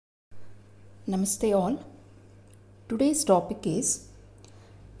Namaste all. Today's topic is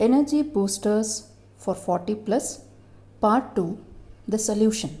Energy Boosters for 40 plus Part 2, the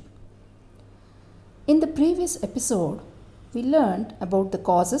solution. In the previous episode, we learned about the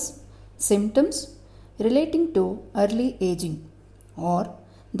causes, symptoms relating to early aging or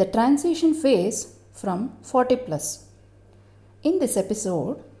the transition phase from 40 plus. In this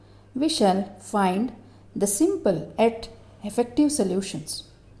episode, we shall find the simple yet effective solutions.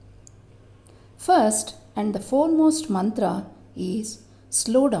 First and the foremost mantra is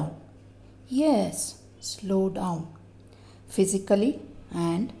slow down. Yes, slow down. Physically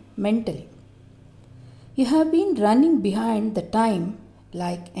and mentally. You have been running behind the time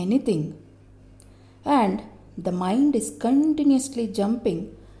like anything, and the mind is continuously jumping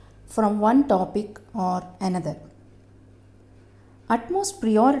from one topic or another. Utmost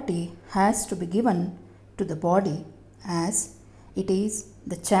priority has to be given to the body as it is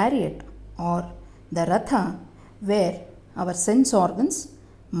the chariot or the ratha where our sense organs,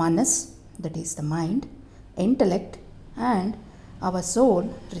 manas, that is the mind, intellect, and our soul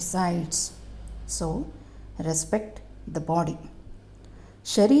resides. So, respect the body.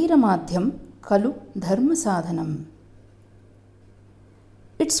 Sharira madhyam kalu dharma sadhanam.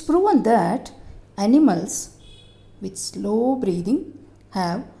 It's proven that animals with slow breathing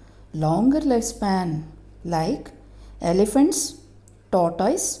have longer lifespan like elephants,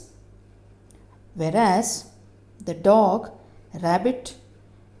 tortoise, whereas the dog, rabbit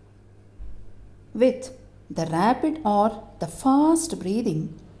with the rapid or the fast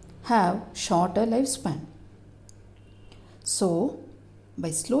breathing have shorter lifespan. So,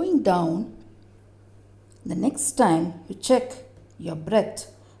 by slowing down, the next time you check your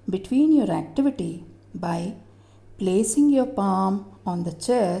breath between your activity by placing your palm on the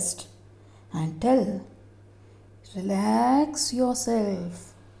chest and tell, relax yourself.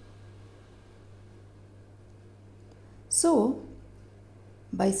 So,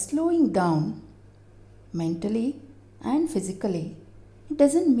 by slowing down mentally and physically, it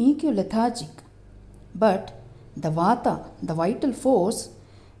doesn't make you lethargic, but the vata, the vital force,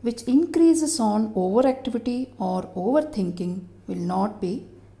 which increases on overactivity or overthinking, will not be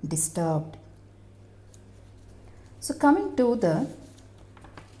disturbed. So, coming to the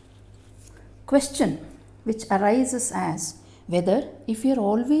question which arises as whether if you are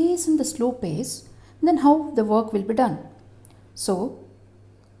always in the slow pace, then how the work will be done. So,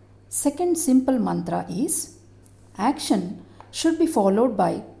 second simple mantra is action should be followed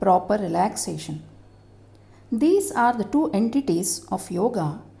by proper relaxation. These are the two entities of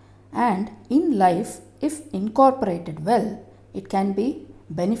yoga, and in life, if incorporated well, it can be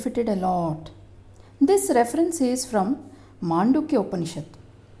benefited a lot. This reference is from Mandukya Upanishad.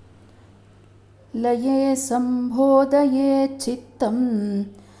 Laye sambhodayet chittam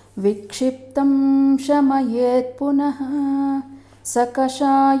vikshiptam shamayet punaha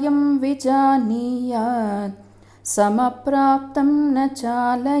sakashayam vijaniyat samapraptam na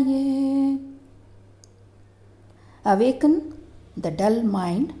chalayet. Awaken the dull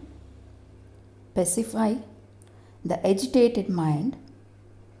mind, pacify the agitated mind,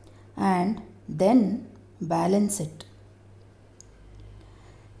 and then balance it.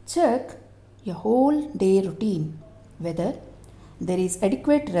 Check your whole day routine whether there is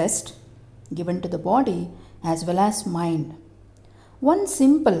adequate rest given to the body as well as mind. One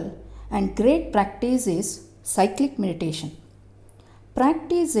simple and great practice is cyclic meditation.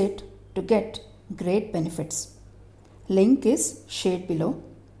 Practice it to get great benefits. Link is shared below.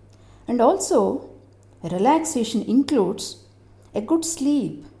 And also, relaxation includes a good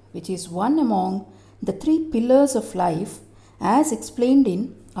sleep, which is one among the three pillars of life as explained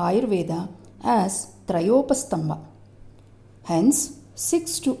in Ayurveda as Trayopastamba. Hence,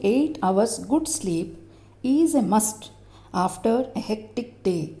 6 to 8 hours good sleep is a must after a hectic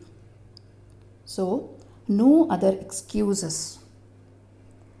day. So, no other excuses.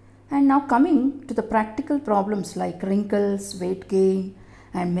 And now coming to the practical problems like wrinkles, weight gain,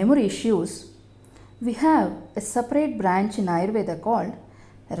 and memory issues, we have a separate branch in Ayurveda called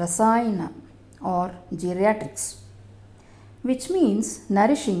Rasayana or geriatrics, which means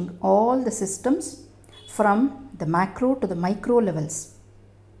nourishing all the systems from the macro to the micro levels.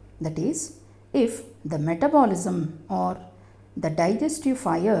 That is, if the metabolism or the digestive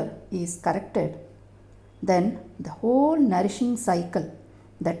fire is corrected, then the whole nourishing cycle,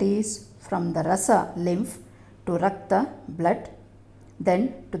 that is from the rasa lymph to rakta blood, then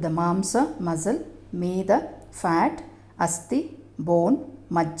to the mamsa muscle, meda fat, asti bone,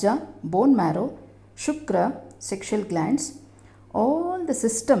 majja bone marrow, shukra sexual glands, all the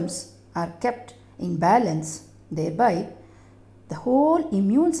systems are kept in balance, thereby the whole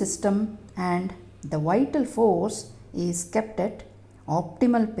immune system and the vital force is kept at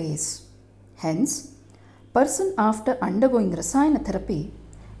optimal pace. Hence, person after undergoing Rasayana therapy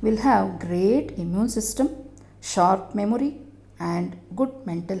will have great immune system, sharp memory and good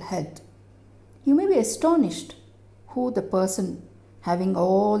mental health. You may be astonished who the person having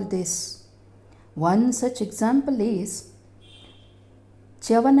all this. One such example is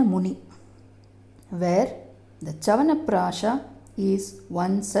Chavana Muni, where the Chavanaprasha is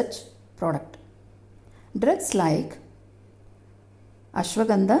one such product. Drugs like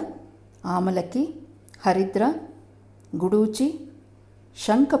Ashwagandha, Amalaki, Haridra, Guduchi,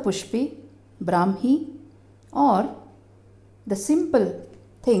 Shankapushpi, Brahmi, or the simple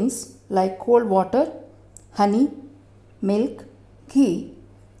things like cold water, honey, milk, ghee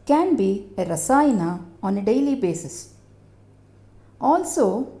can be a rasayana on a daily basis. Also,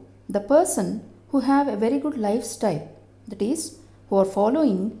 the person who have a very good lifestyle, that is, who are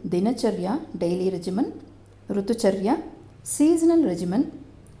following Dinacharya, daily regimen, Rutucharya, seasonal regimen,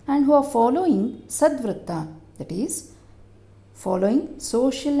 and who are following Sadvrata, that is, following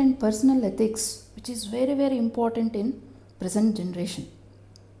social and personal ethics, which is very, very important in present generation,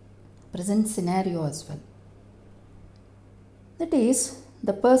 present scenario as well. That is,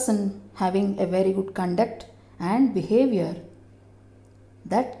 the person having a very good conduct and behavior,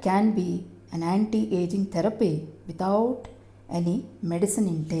 that can be an anti-aging therapy without any medicine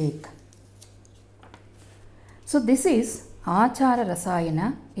intake. So this is Achara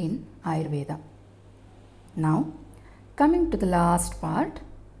Rasayana in Ayurveda. Now, coming to the last part,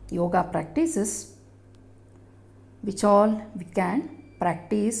 yoga practices, which all we can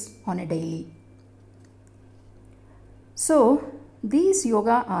practice on a daily. So, these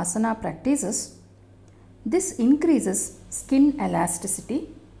yoga asana practices, this increases skin elasticity,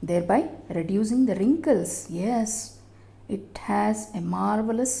 thereby reducing the wrinkles. Yes, it has a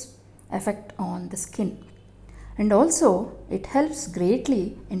marvelous effect on the skin. And also, it helps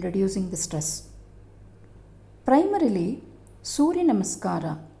greatly in reducing the stress. Primarily, Surya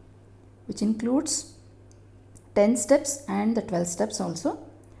Namaskara, which includes 10 steps and the 12 steps also.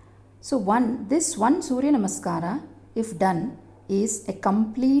 So, this one Surya Namaskara, if done, is a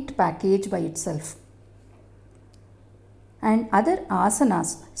complete package by itself. And other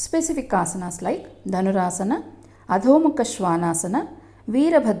asanas, specific asanas like Dhanurasana, Adhomukha Shvanasana,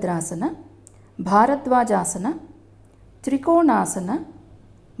 Veerabhadrasana, Bharadwajasana, Trikonasana,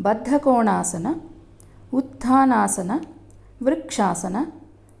 Baddhakonasana, Utthanasana, Vrikshasana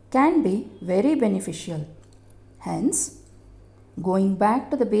can be very beneficial. Hence, going back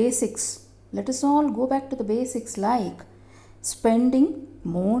to the basics, let us all go back to the basics like spending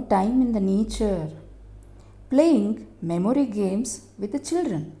more time in the nature, playing memory games with the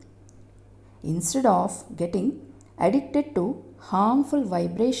children, instead of getting addicted to harmful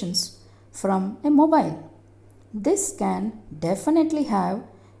vibrations from a mobile. This can definitely have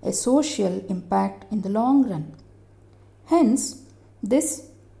a social impact in the long run. Hence, this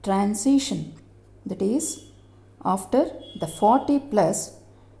transition, that is, after the 40 plus,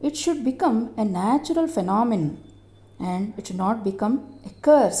 it should become a natural phenomenon and it should not become a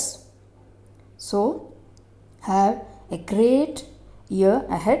curse. So, have a great year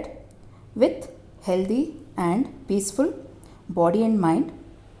ahead with healthy and peaceful body and mind,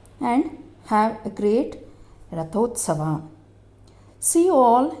 and have a great Rathotsava. See you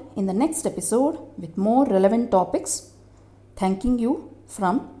all in the next episode with more relevant topics. Thanking you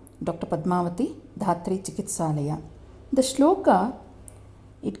from Dr. Padmavati, Dhatri Chikitsalaya. The shloka,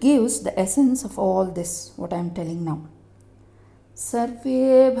 it gives the essence of all this, what I am telling now.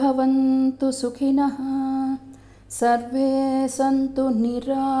 Sarve bhavantu sukhinah, sarve santu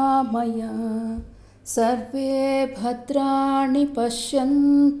niramaya, sarve bhadrani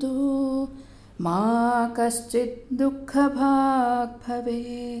pashyantu, ma kaschid dukkha bhag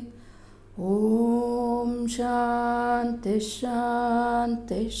bhavet. Om Shanti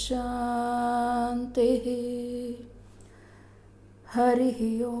Shanti Shanti.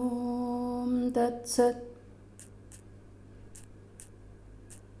 Harihi Om Tat Sat.